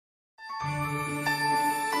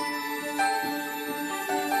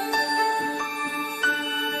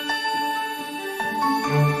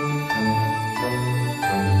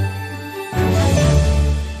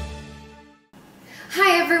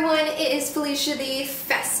Amici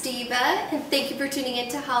Festiva, and thank you for tuning in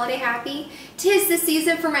to Holiday Happy. 'Tis the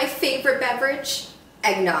season for my favorite beverage,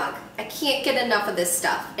 eggnog. I can't get enough of this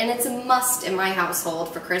stuff, and it's a must in my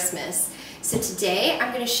household for Christmas. So today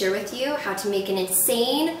I'm going to share with you how to make an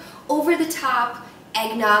insane, over-the-top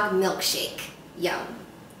eggnog milkshake. Yum.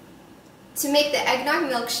 To make the eggnog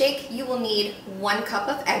milkshake, you will need 1 cup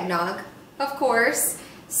of eggnog, of course,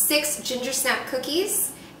 6 ginger snap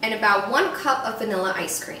cookies, and about 1 cup of vanilla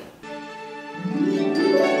ice cream.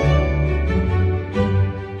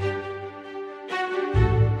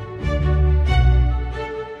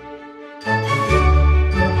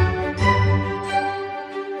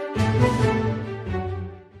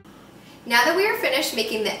 Now that we are finished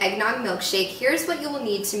making the eggnog milkshake, here's what you will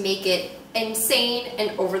need to make it insane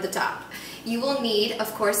and over the top. You will need,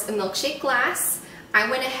 of course, a milkshake glass. I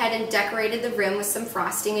went ahead and decorated the rim with some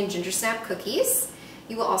frosting and ginger snap cookies.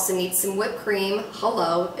 You will also need some whipped cream.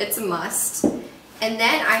 Hello, it's a must. And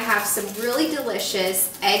then I have some really delicious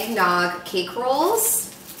eggnog cake rolls,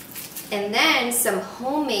 and then some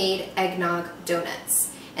homemade eggnog donuts.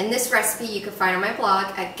 And this recipe you can find on my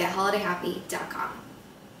blog at getholidayhappy.com.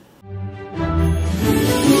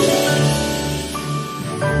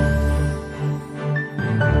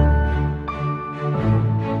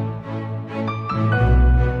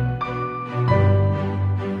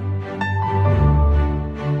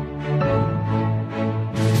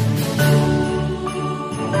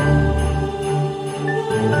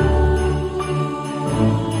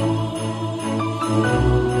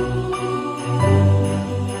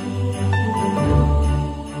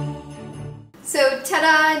 So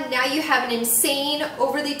ta-da! Now you have an insane,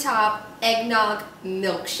 over-the-top eggnog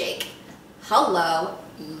milkshake. Hello,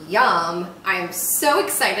 yum! I'm so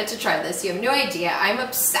excited to try this. You have no idea. I'm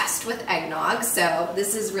obsessed with eggnog, so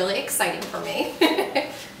this is really exciting for me.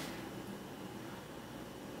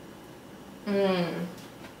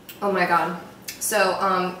 Oh my god. So,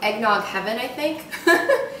 eggnog heaven, I think.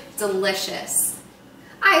 Delicious.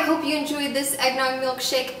 I hope you enjoyed this eggnog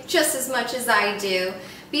milkshake just as much as I do.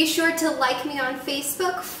 Be sure to like me on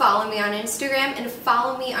Facebook, follow me on Instagram, and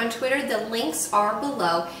follow me on Twitter. The links are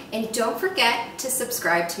below. And don't forget to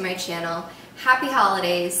subscribe to my channel. Happy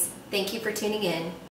holidays. Thank you for tuning in.